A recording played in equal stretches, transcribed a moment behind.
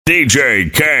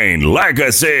DJ Kane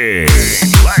Legacy.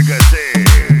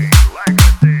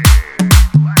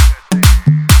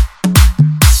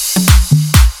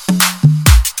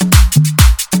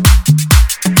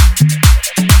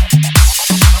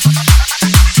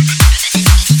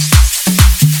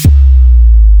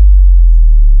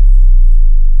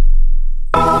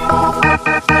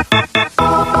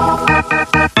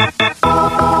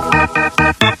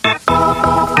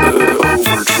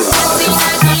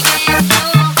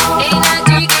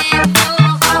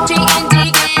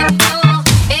 Overdrive.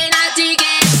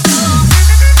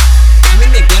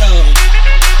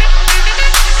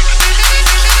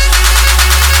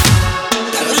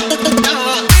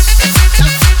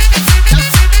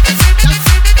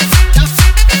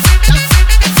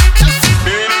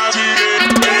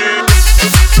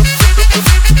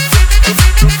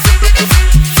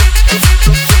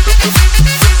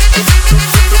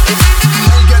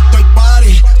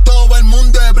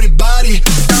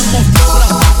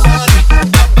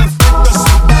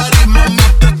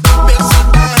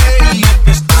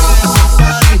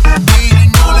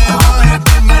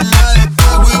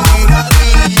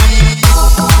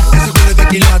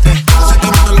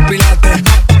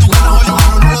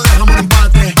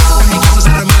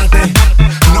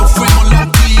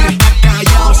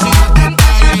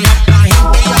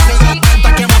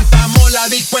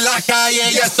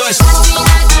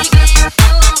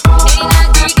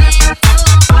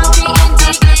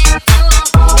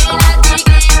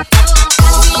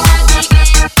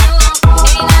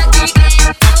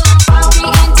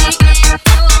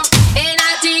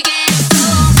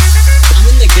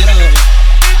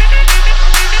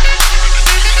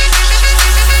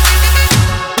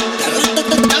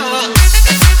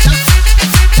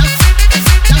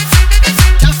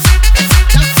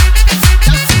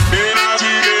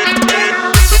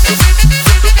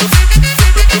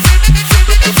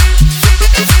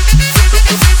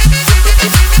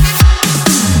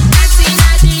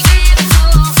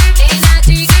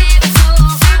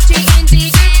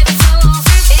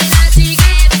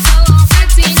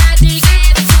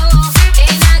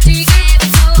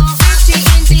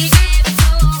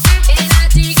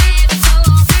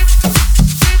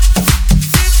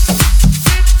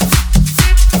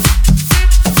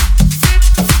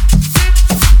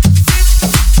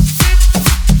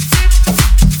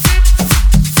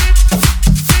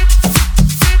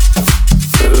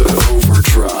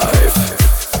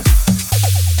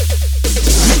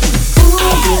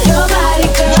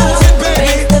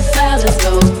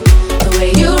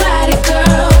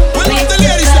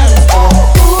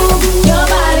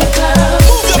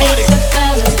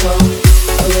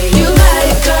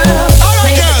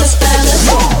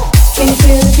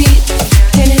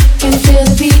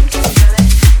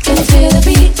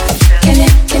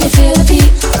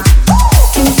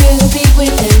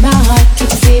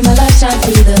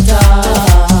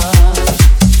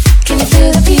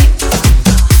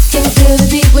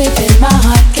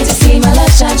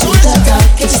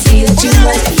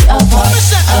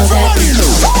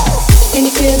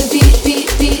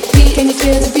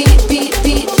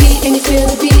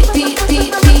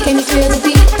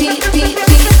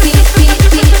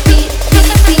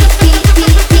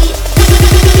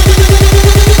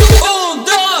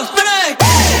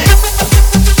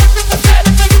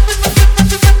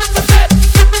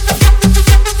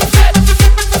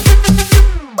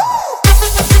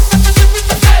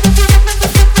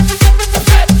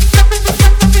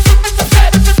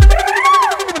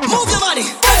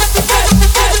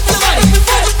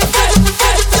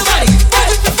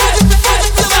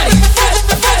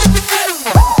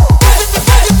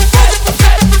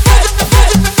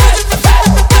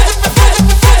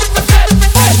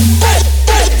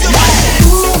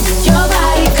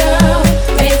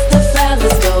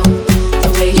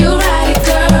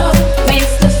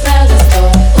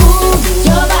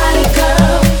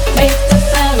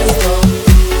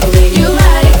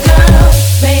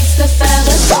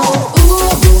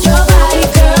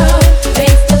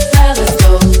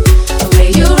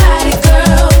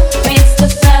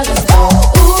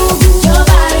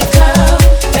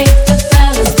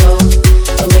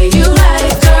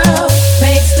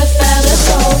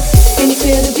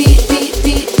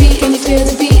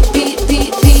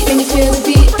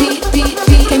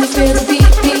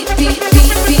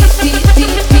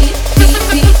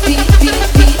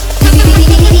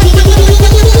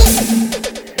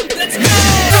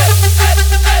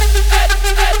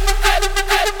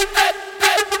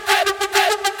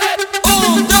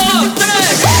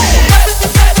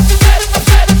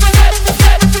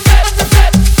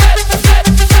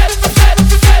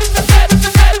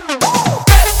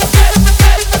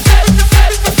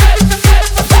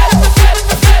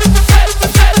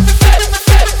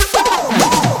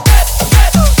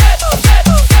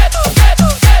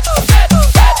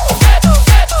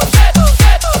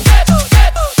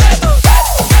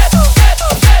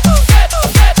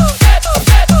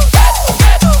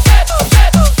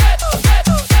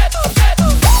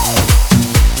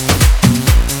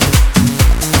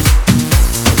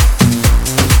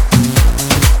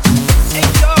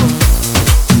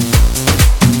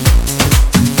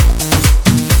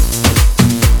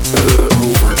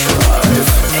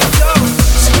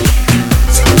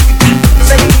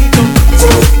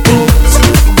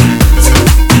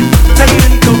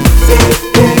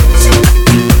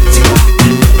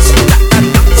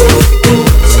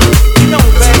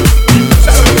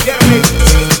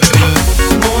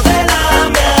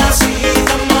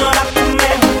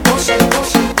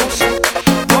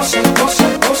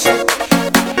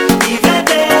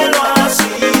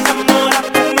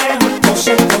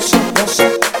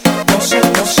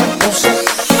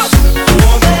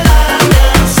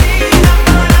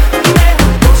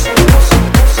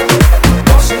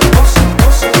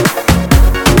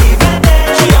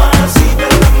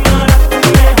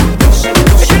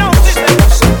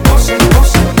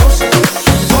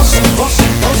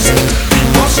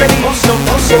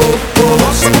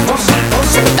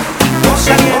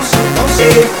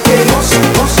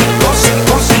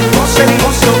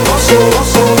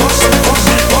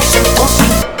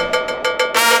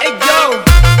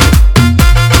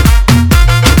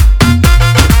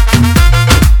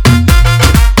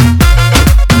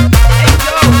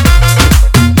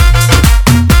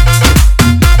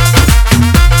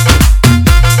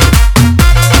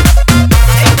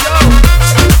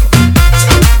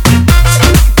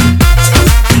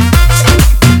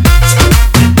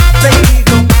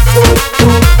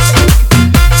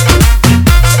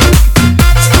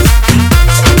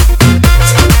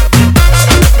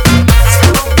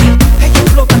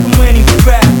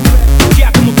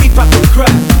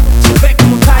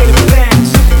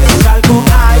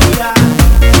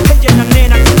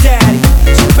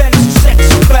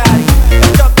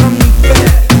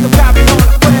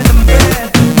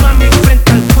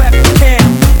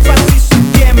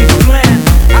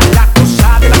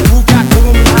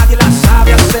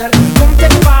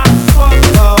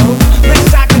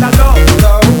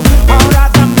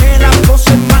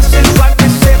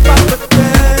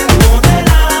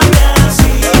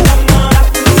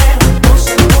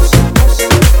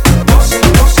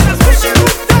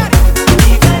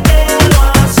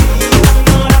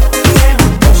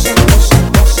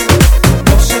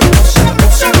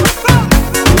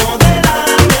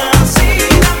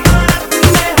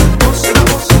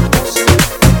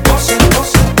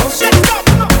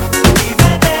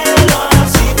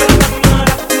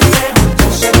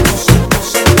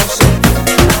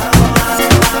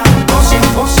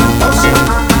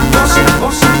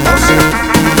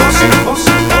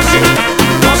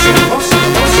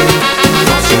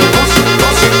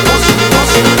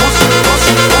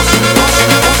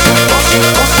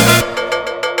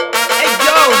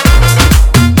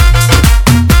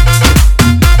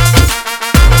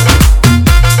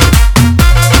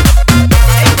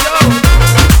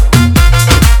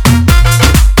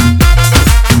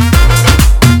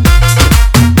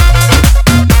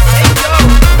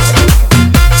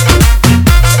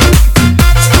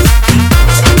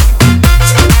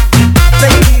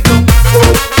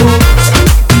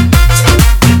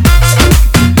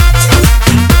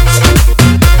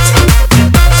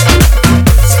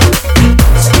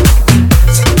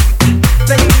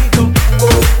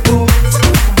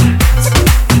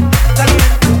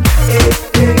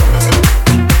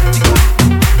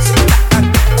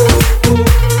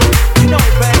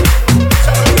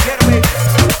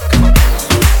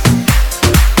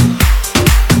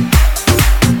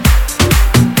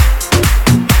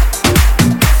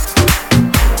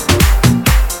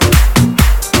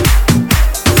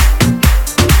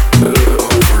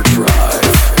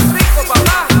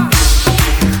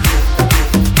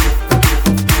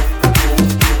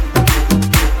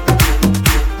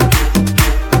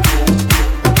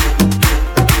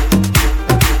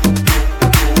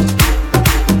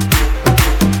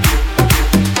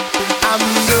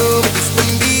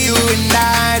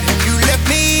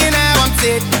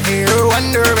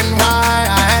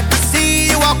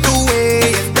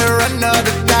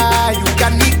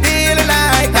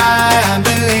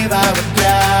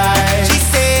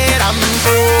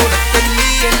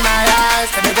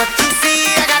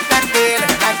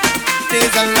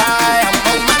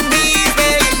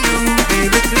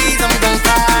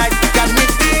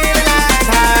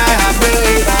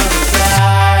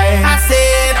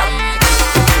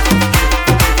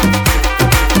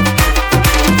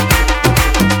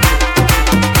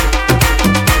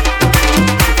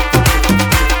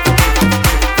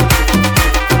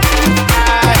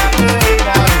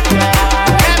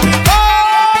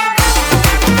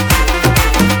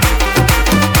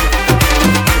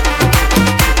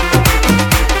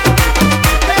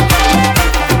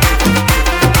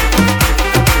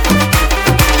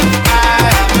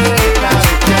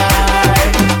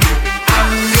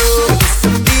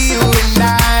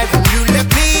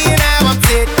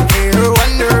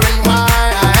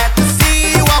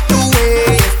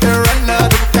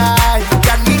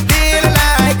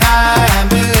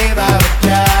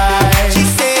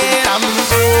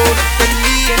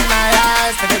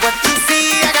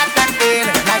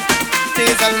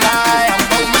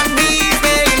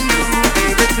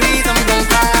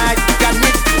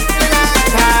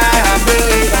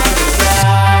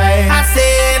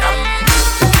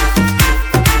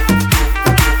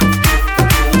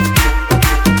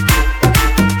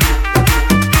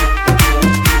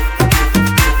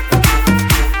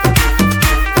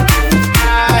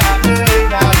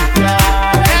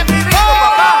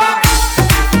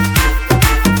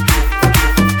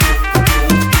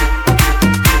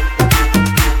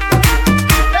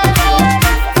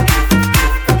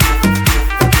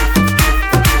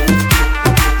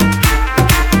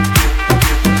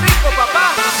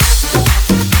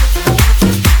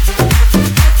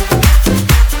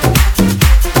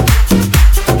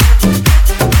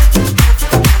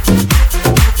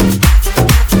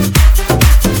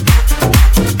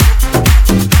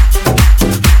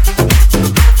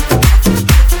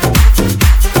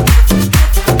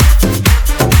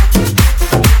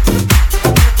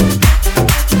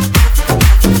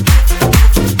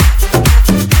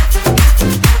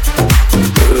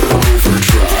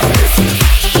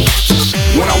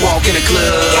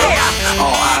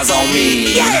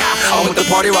 me. I'm with the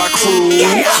party rock crew.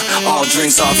 All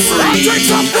drinks are free.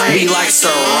 We like to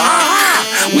rock.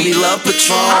 We love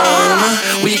Patron.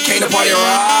 We came to party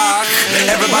rock.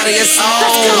 Everybody is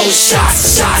on.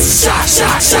 Shots, shots, shots,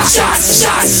 shots, shots,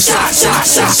 shots, shots,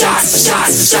 shots, shots, shots,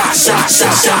 shots, shots, shots,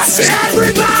 shots, shots.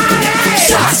 Everybody.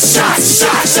 Shots, shots,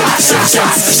 shots, shots, shots,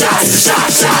 shots, shots,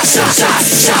 shots, shots, shots,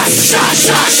 shots, shots,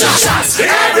 shots, shots, shots.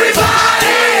 Everybody.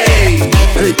 Hey,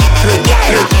 hey, hey,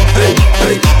 hey, hey,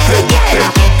 hey, hey,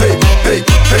 hey,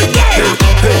 hey, hey,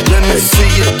 hey. Let me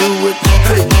see you do it.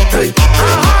 Hey, hey,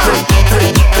 hey, hey,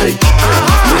 hey,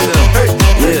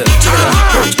 yeah,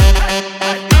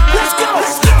 let's go.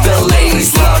 The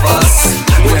ladies love us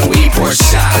when we pour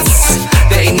shots.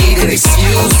 They need an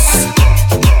excuse.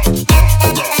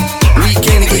 We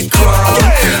can get crunk.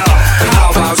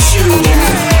 How about you?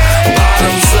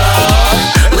 Bottoms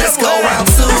up. Let's go round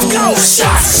two.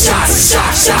 Shots, shots,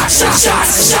 shots, shots, shots,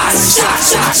 shots, shots,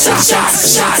 shots, shots, shots, shots,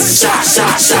 shots, shots,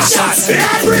 shots, shots, shots.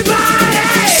 Everybody.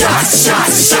 Shots,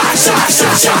 shots, shots, shots,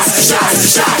 shots, shots, shots,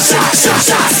 shots, shots, shots,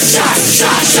 shots, shots,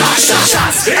 shots, shots, shots,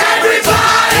 shots. Everybody.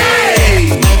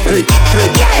 Hey, hey, hey,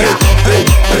 hey, hey,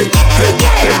 hey, hey,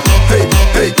 hey,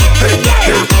 hey, hey,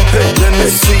 hey. Let me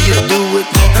see you do it.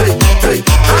 Hey, hey,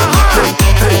 hey,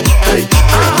 hey, hey,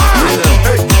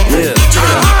 hey, yeah,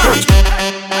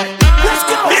 let's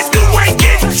go. If you ain't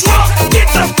getting drunk, get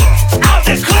them out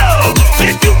the club.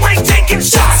 If you ain't taking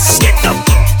shots, get them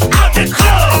out the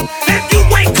club. If you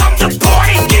ain't come to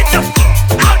party, get them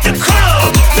out the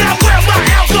club. Now where my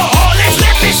alcoholics?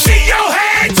 Let me see your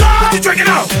hands up. What you drinking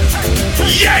on?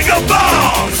 Jaeger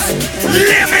bombs,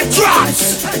 lemon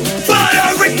drops,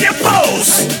 butter nipples,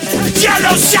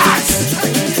 yellow shots,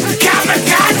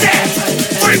 kamikaze,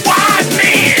 rewind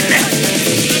men.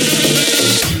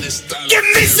 Give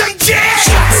me some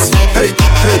jazz. Hey,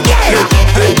 hey, hey,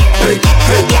 hey, hey,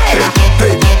 hey, hey,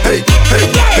 hey, hey, hey,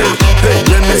 hey.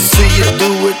 Let me see you do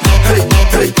it. Hey,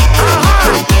 hey,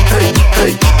 hey, hey,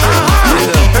 hey,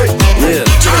 yeah,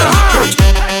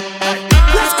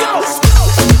 let's go.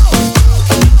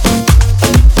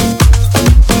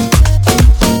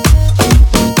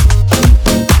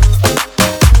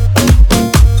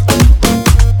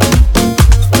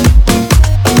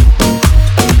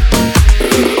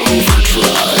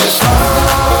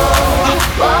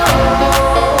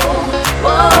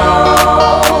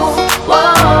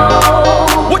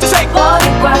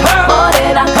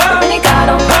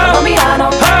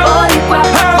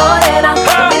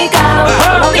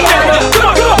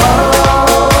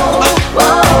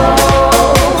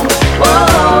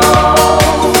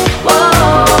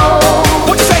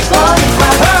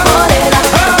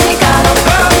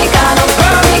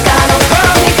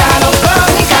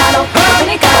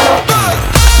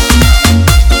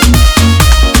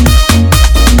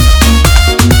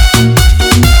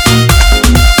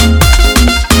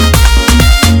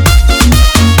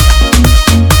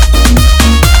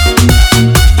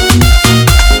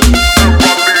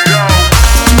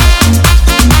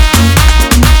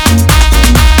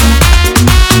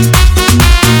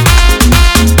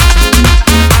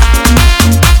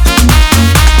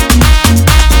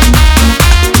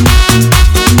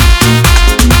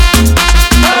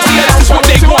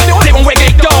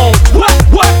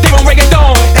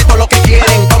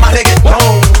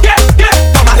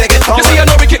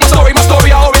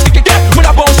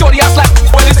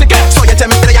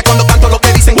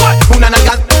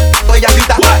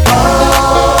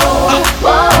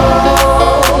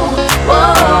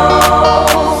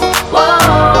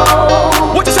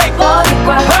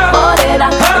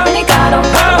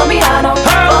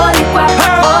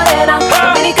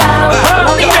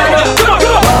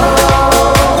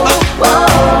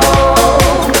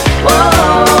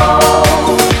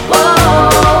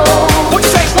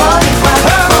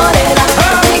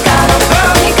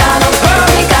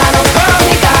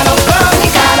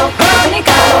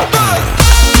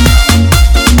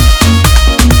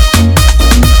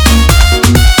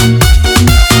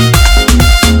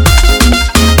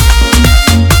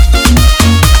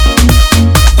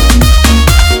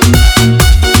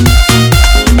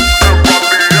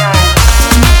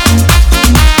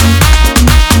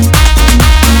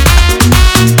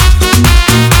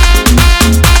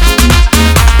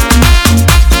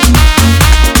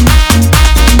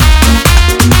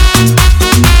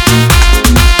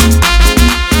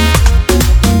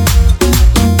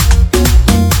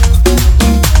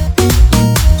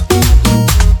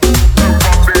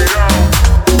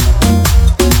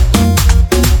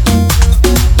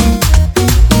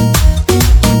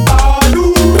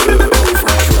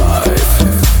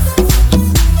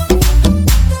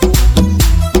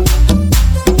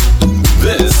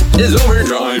 is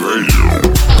Overdrive Radio.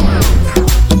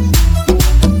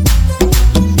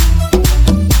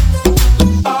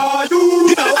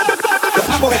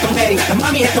 Las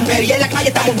mami están ready, y en la calle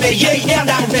estamos ready, yeah,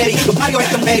 andamos ready. Los barrios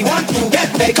están ready, 1, 2,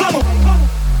 get ready, come on.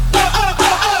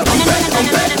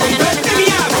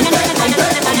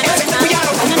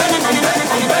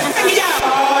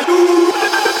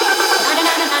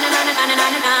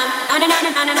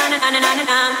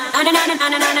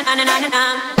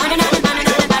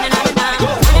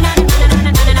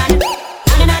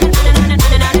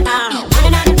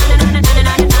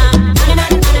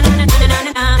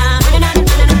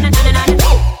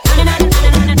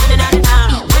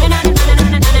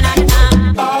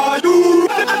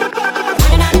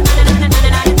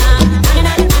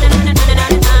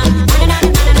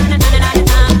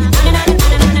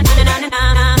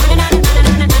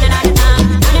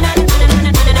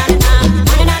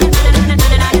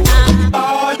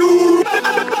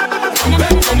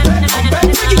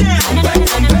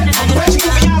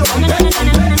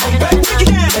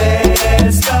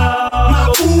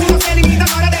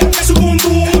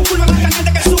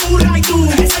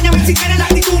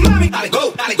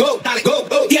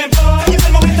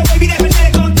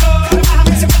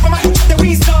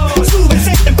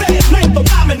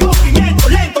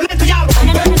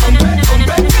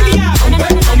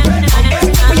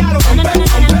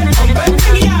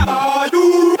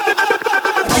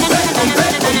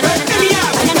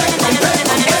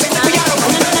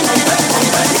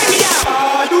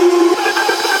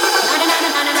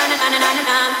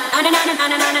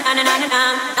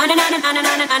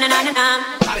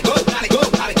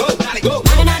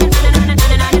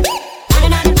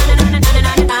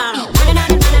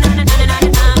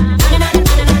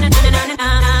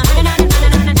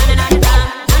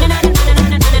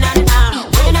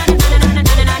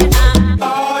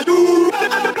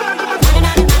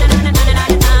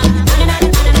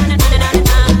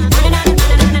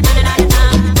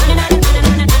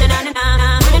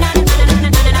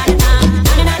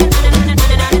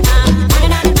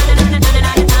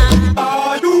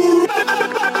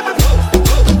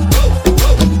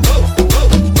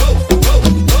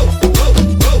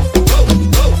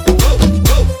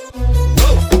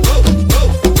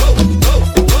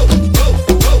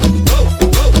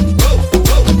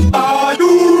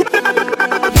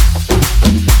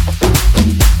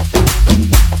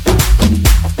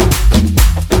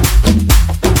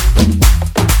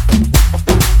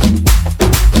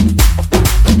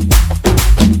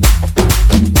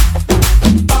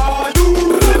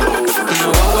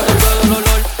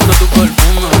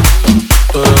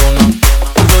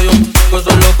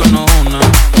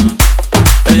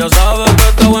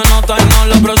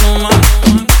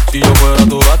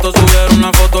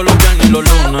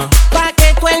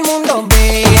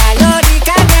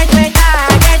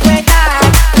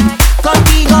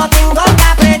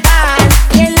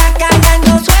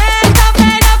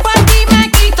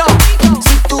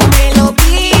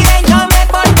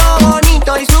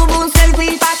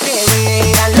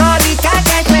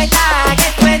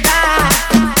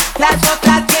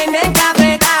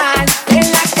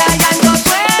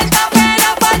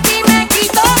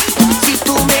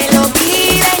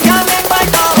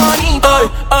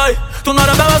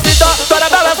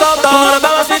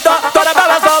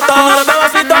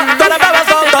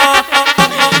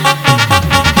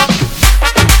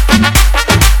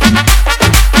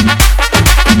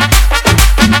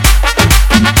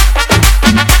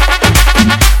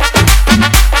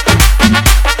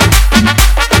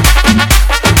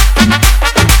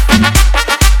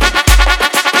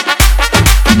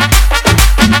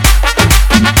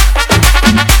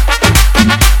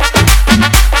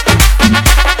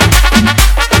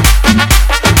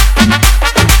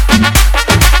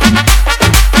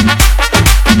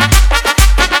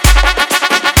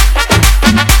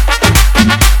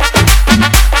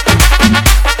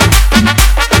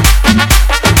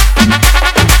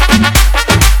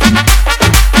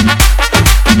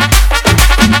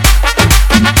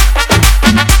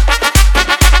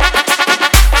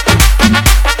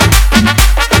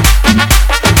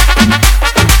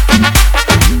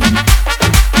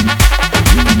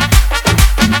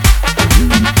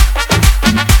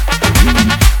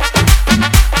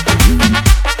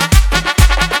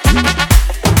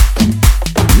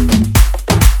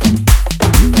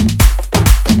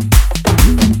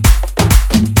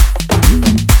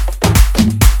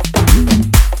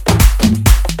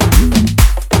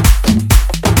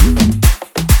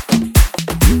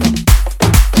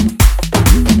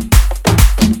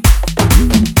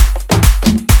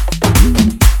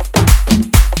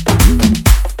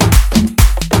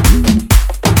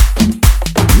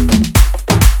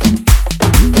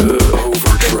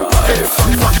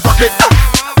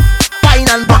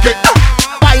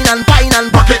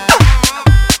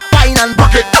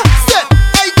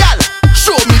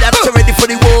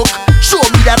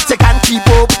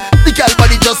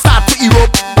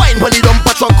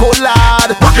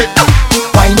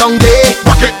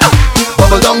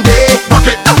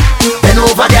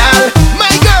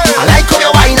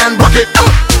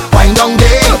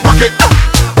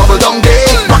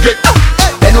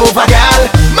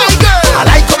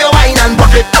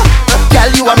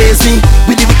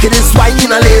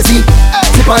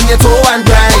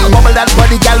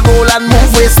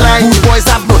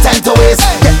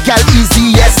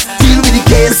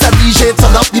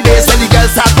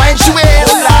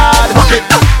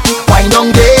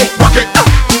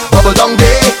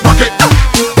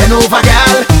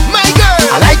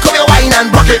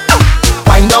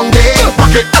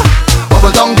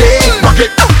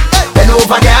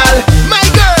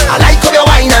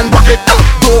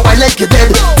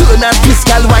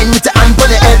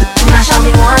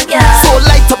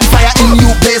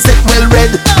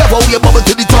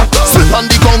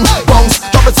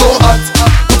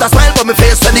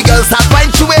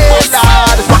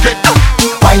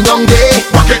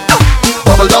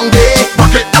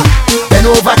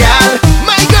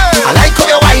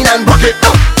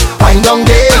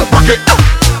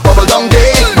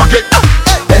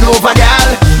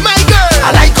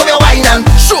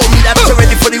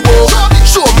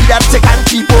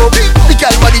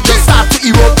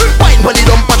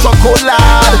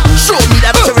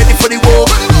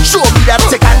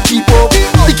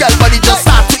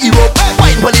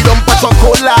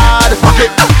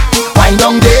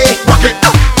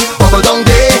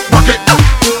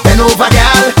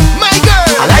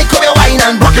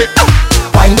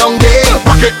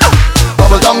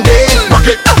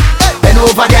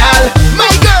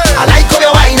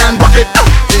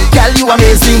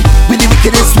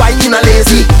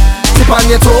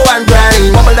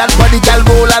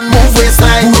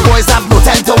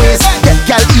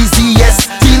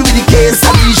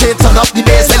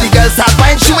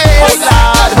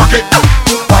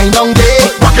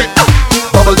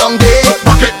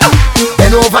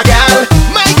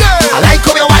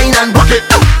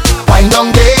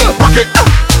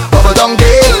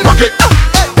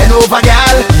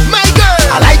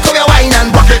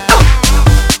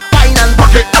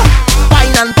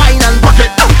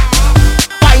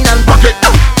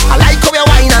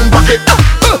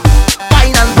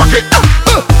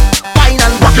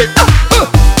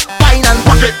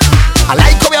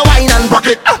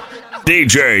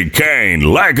 DJ Kane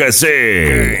Legacy.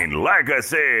 Kane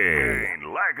Legacy. Kane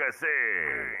Legacy.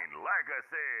 Kane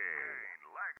Legacy.